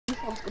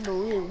I'm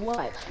gonna do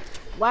what?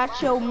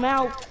 Watch your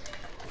mouth.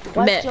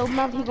 Watch your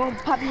mouth. He gonna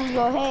pop you in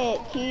your head,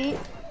 kid.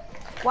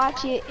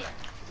 Watch it.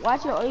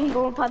 Watch it, or he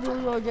gonna pop you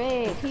in your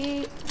head,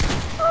 kid.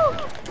 Ooh.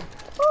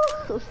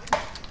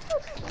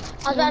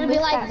 I was about to be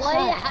like,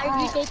 what? How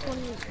did you take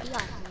 20 XP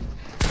off me?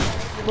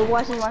 But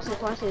watch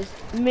this.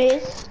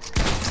 Miss.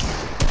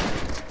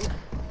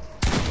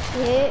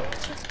 Hit.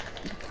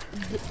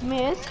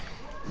 Miss.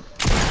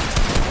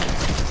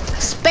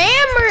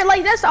 Spammer,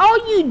 like that's all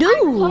you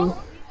do.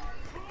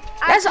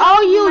 That's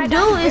all you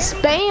do is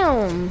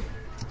spam.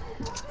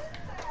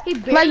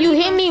 Like you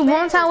hit me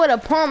one time with a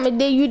pump and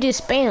then you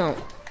just spam.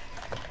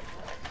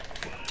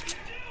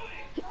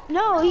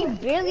 No, he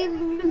barely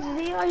moves his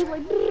hair. He's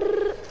like,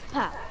 brrr,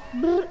 pow,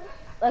 brrr,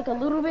 like a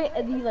little bit,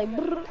 and then he's like,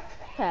 brrr,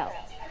 pow.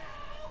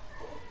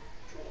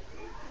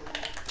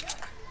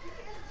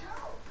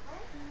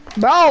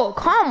 Bro,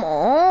 come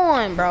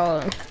on,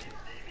 bro.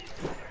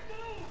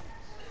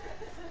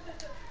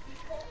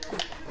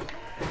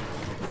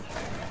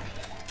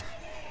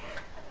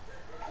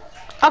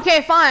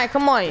 Okay, fine.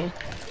 Come on.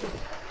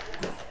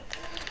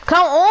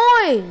 Come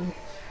on.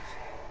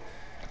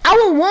 I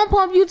will one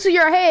pump you to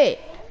your head.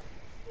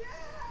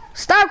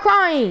 Stop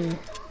crying.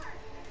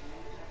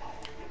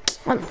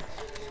 What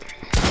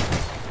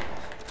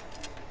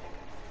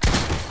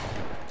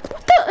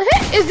the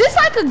heck? Is this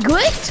like a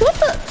glitch? What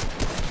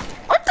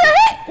the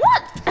heck?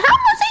 What? How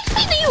much HP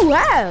do you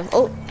have?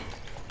 Oh.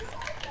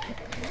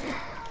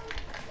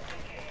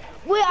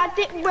 Wait, I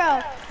think,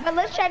 bro. But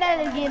let's try that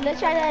again. Let's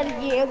try that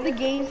again in the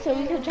game so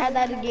we can try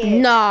that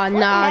again. Nah.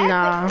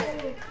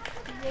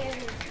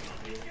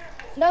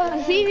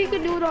 No, see if you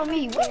can do it on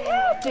me. What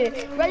happened?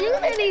 Bro, you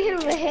literally hit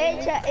him a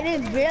headshot and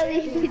it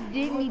barely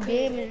did me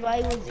damage while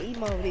he was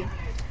emoting.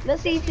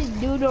 Let's see if you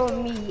do it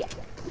on me.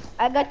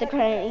 I got the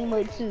crying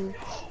emote too.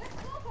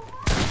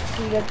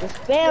 We got the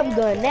spam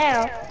gun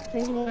now.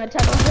 Since we're gonna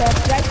talk about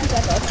that, he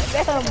got the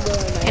spam gun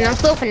now. And I'm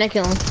still finna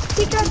kill him.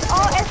 He got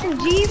all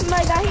SMGs,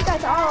 my God. He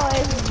got all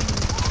SMGs.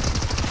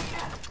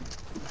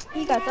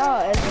 He got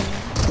all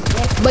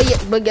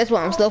SMGs. But guess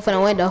what? I'm still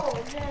finna win though.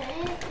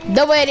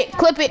 Double edit,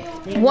 clip it.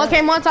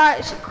 1K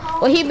montage.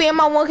 Will he be in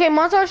my 1K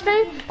montage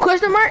thing?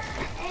 Question mark?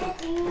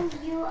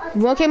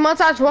 1K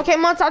montage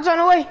on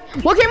the way.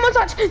 1K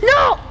montage.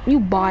 No! You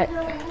bot.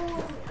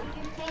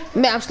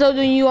 Man, I'm still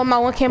doing you on my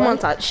 1K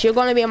montage. You're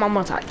gonna be in my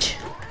montage.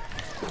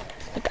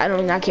 Like, I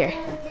do not care.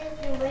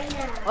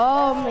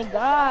 Oh my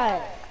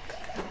God.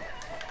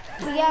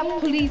 Yeah,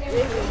 please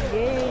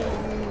again.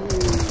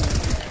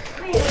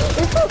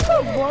 It's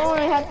so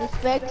boring to have to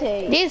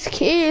spectate. This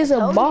kid is a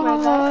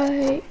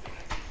bot.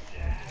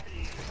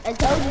 I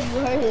told you you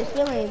hurt his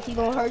feelings, he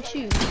gonna hurt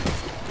you.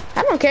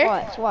 I don't care.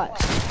 Watch.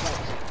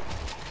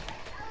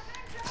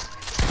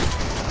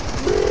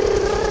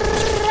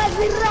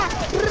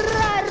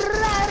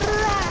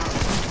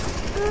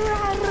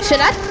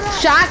 Should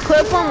I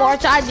clip him or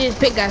should I just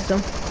pickaxe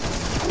him?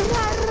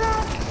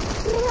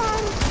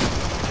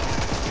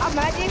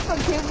 Imagine if I'm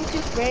here with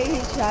you spraying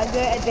his shotgun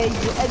and then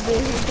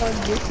he's gonna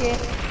this here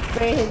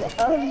spray his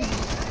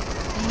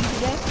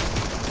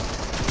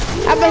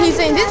I bet he's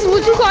saying, this is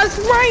what you call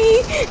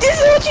spraying. This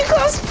is what you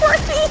call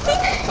spraying.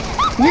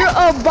 You're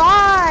a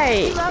bot.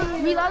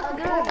 He loves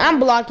good. I'm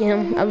blocking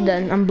him. I'm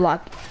done. I'm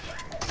blocked.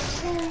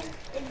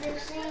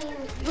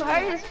 You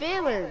hurt his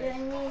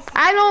feelings.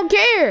 I don't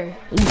care.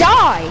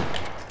 Die.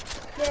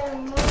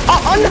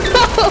 Oh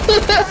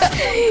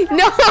no.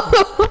 No.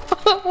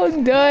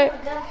 I'm done.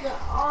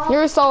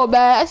 You're so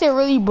bad. I should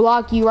really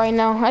block you right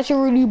now. I should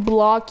really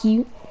block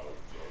you.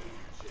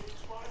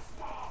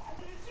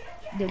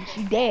 Don't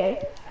you dare.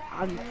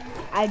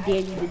 I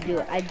dare you to do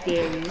it. I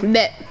dare you.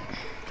 Bet.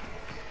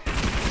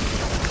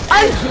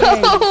 I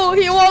know.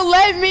 He won't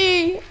let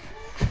me.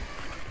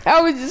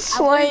 I was just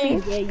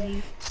slaying.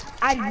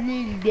 I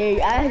really dare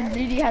you. I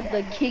literally have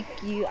to kick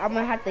you. I'm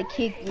gonna have to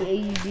kick you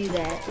and you do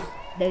that.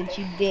 Don't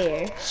you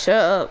dare. Shut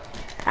up.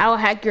 I will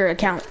hack your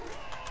account.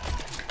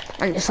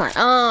 I'm just like,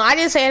 I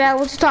didn't say that.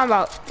 What you talking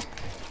about?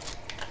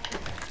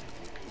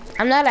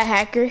 I'm not a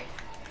hacker.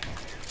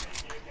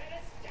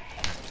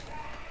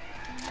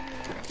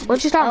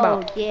 What you talking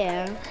about?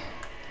 Yeah.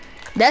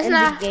 That's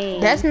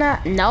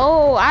not,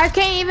 no, I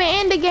can't even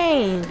end the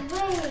game.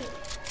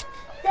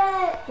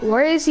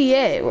 Where is he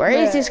at? Where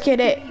is this kid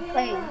at?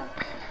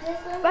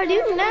 But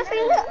you not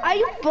saying that? Are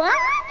you blind?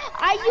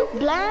 Are you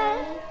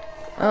blind?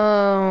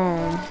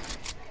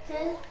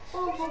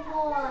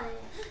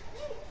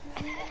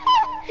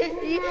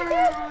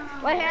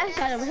 Wait,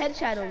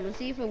 headshot him and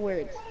see if it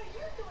works.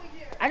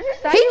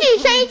 He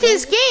just changed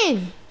his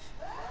skin.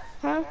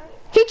 Huh?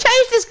 He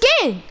changed his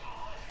skin.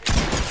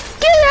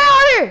 Get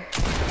out of here.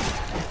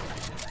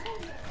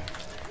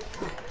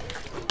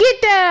 Get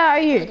that out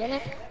of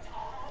here.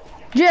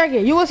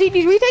 Dragon, you wanna see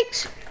these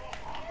retakes?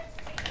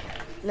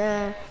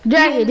 Nah.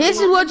 Dragon, this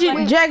is what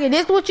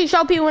you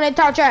show people when they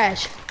talk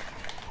trash.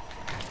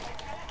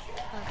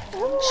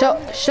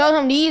 Show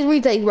them these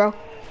retakes, bro.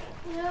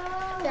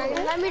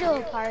 Dragon, let me do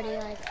a party,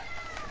 like.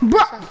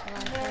 Bro.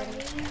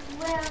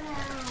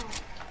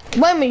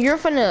 Wait a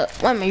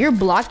minute, you're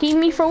blocking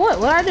me for what?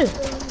 What I do? He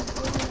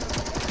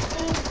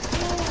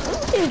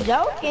was just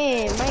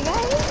joking, my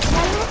guy.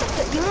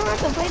 You don't have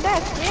to play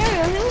that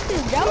serious. He was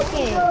just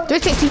joking.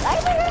 360.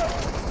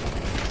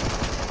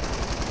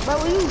 But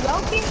were you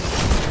joking?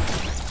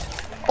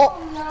 Oh,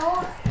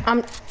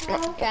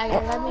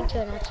 Dragon, let me to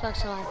an Xbox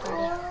Live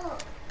Party.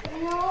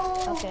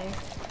 Okay.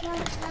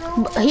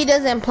 he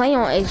doesn't play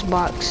on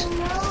Xbox.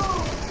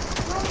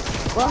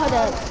 Well, hold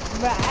up.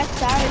 Bro, I'm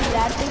sorry, but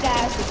I think I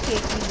have to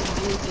kick you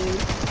to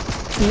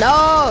do.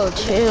 No,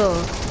 chill.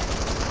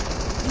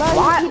 Bro,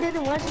 Why? he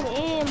doesn't want you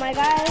in, my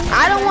guy.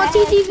 I don't want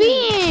TTV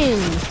in.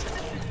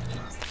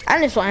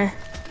 I'm just fine.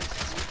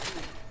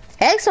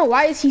 Ask him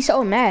why is he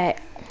so mad?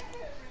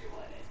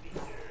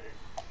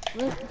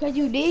 Because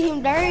you did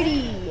him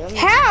dirty. I mean,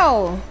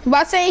 How?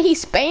 By saying he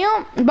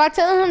spam? By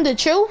telling him the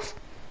truth?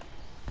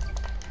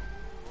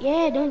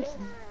 yeah, don't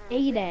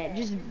say that.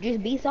 Just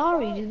be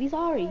sorry. Just be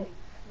sorry.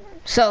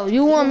 So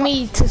you want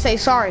me to say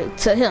sorry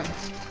to him?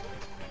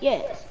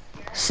 Yes.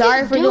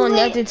 Sorry Just for do doing it.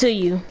 nothing to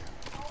you.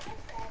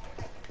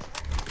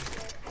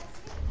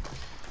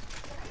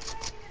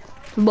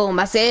 Boom!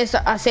 I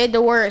said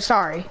the word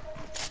sorry.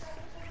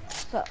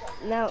 So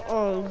now,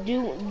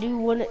 do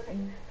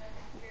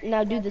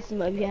this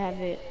emoji if you have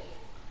it.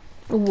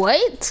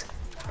 What?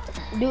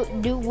 Do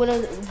an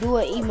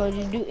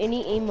emoji. Do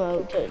any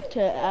emote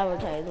to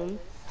advertise them.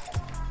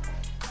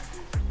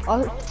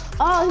 Oh,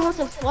 he wants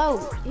to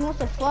float. He wants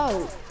to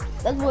float.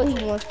 That's what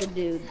he wants to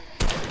do.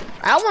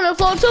 I want to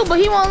float too, but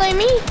he won't let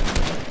me.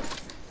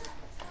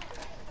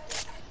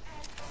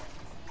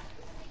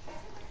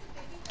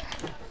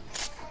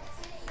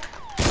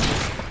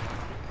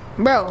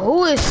 Bro,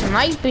 who is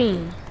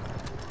sniping?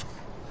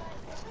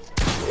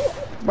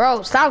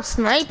 Bro, stop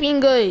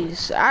sniping,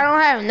 guys. I don't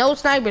have no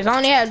snipers. I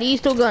only have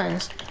these 2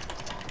 guns.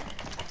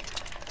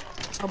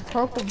 A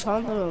purple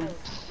purple.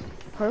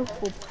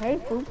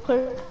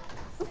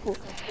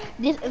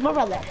 This is my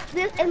brother.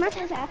 This is my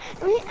sister.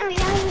 You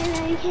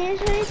can't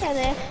show each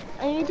other.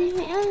 You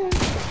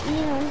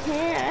don't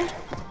care.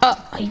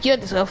 He killed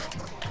himself.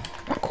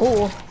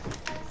 Cool.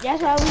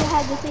 That's why we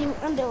have the same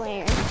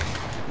underwear.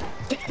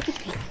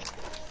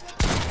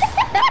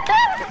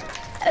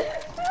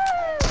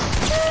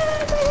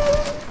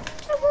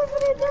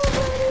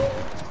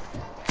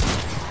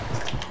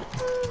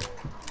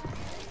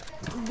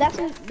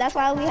 That's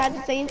why we had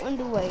the same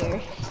underwear.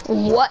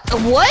 What?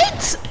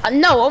 What?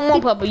 No, I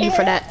won't puppy you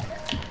for that.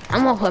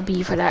 I won't puppy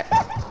you for that.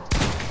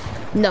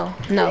 No.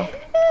 No.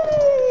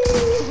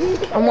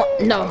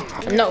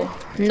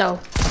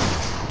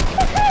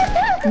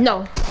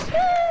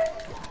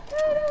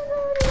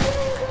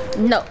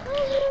 No.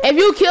 If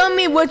you kill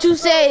me, what you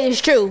said is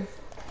true.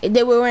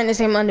 They were wearing the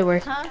same underwear.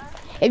 Huh?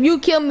 If you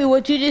kill me,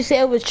 what you just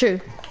said was true.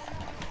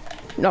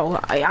 No,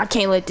 I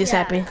can't let this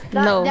happen.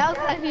 No. That was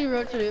actually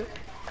real true.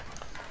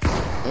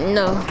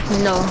 No.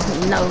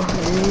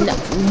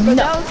 But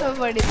that was so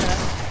funny though.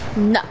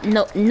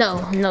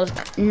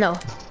 No.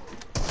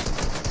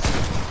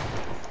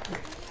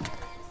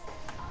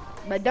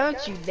 But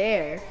don't you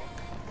dare.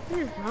 What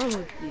is wrong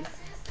with you?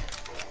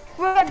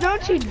 Bro,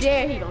 don't you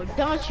dare, Hito.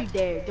 Don't you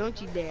dare.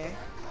 Don't you dare.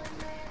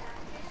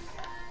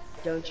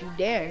 Don't you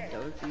dare.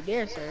 Don't you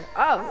dare, sir.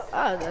 Oh,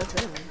 that's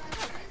him.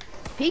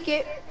 Peek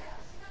it.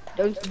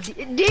 Don't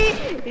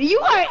you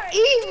are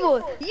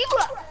evil. You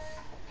are.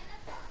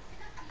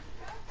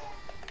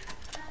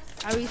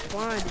 I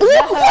respawned.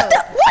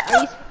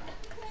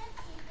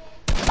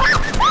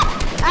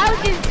 I was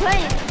just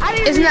playing. I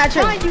didn't It's not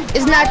true. respawn, you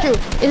It's not true.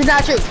 It's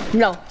not true.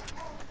 No.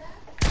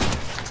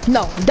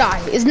 No,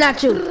 die. It's not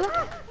true.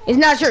 It's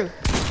not true.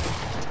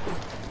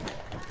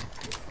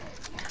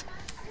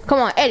 Come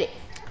on, edit.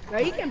 Bro,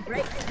 you can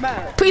break. Bro.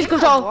 Please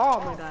control.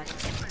 Oh my god.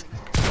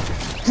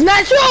 It's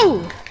not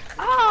true.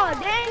 Oh,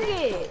 dang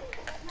it.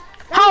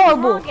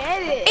 Horrible. Wrong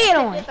edit. It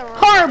on. That's the wrong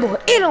Horrible.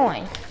 edit. It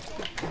on.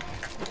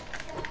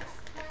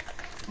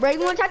 Bro, you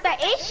wanna talk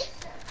that ish?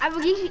 I'm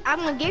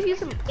gonna give you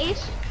some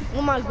ish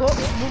with my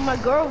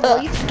girl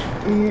voice.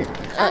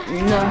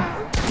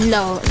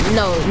 No.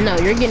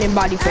 You're getting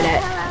body for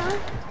that.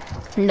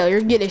 No,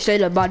 you're getting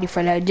straight up body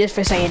for that. Just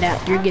for saying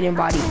that, you're getting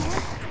body.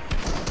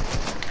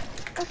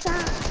 What's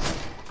up?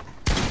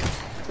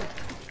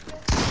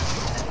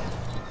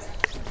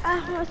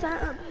 What's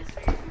up?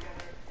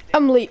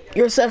 I'm leaving.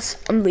 You're sus.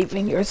 I'm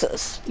leaving. You're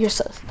sus. You're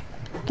sus.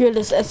 You're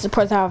the sus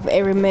person of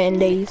every man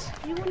days.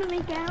 You wanna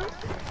make out?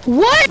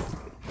 What?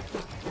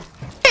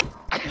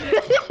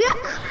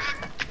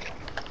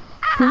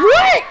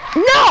 What?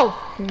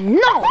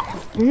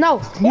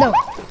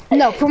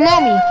 No,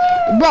 promote me.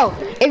 Bro,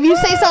 if you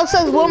say so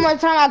sus one more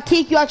time, I'll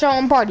kick you out your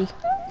own party.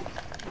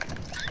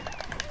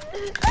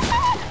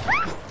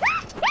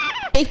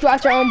 Kick you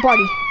out your own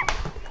party.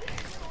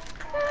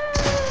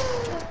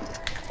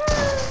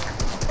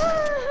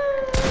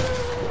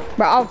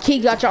 Bro, I'll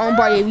kick you out your own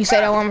party if you say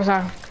that one more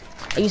time.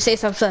 If you say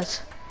something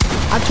sus,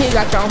 I'll kick you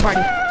out your own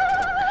party.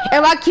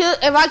 If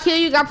I kill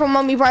you, got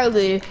promote me party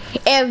leader.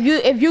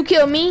 If you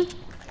kill me,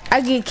 I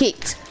get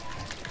kicked.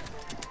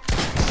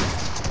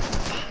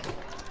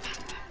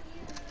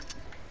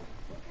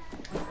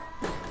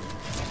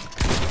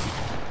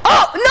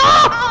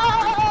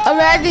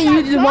 imagine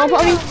you just one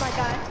for me? Oh my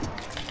god.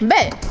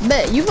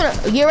 Bet. You finna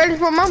get ready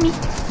for mommy.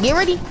 Get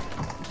ready.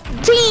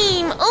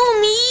 Team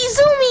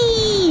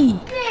Umizoomi.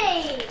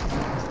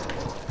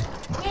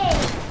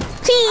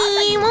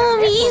 Team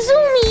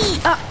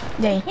Umizoomi. Ah,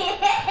 dang.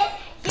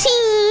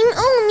 Team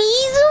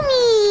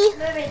Umizoomi.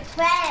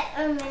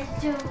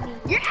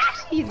 You're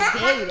actually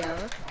gay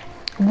though.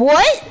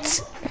 What?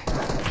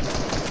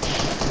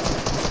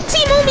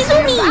 Team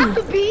Umizoomi.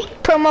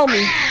 Promote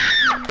me.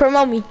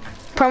 Promote me.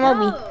 Promote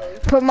me.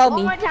 Promote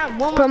me. One more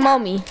time.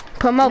 Promote me.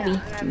 Promote me.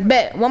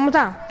 Bet. One more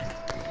time.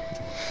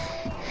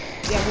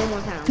 Yeah, one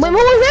more time. Wait,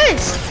 what was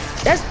this?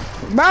 That's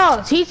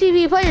bro.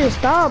 TTV players,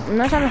 stop. I'm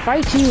not trying to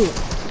fight you.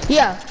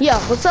 Yeah.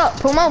 What's up?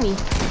 Promote me.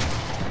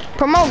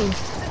 Promote me.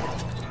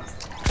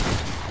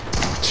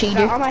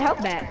 Cheater. All my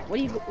health back. What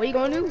are you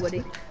gonna do with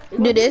it?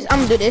 Do this. I'm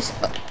gonna do this.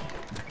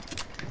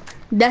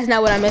 That's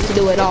not what I meant to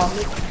do at all.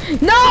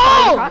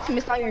 No!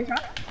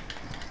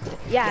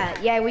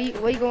 Yeah.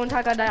 What you gonna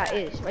talk about that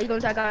is? What you gonna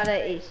talk about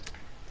that is?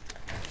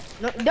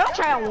 No, don't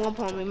try to one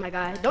point me, my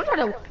guy. Don't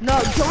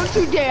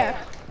you dare.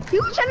 He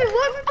was trying to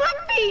one point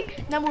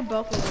me. Now we're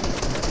both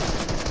winning.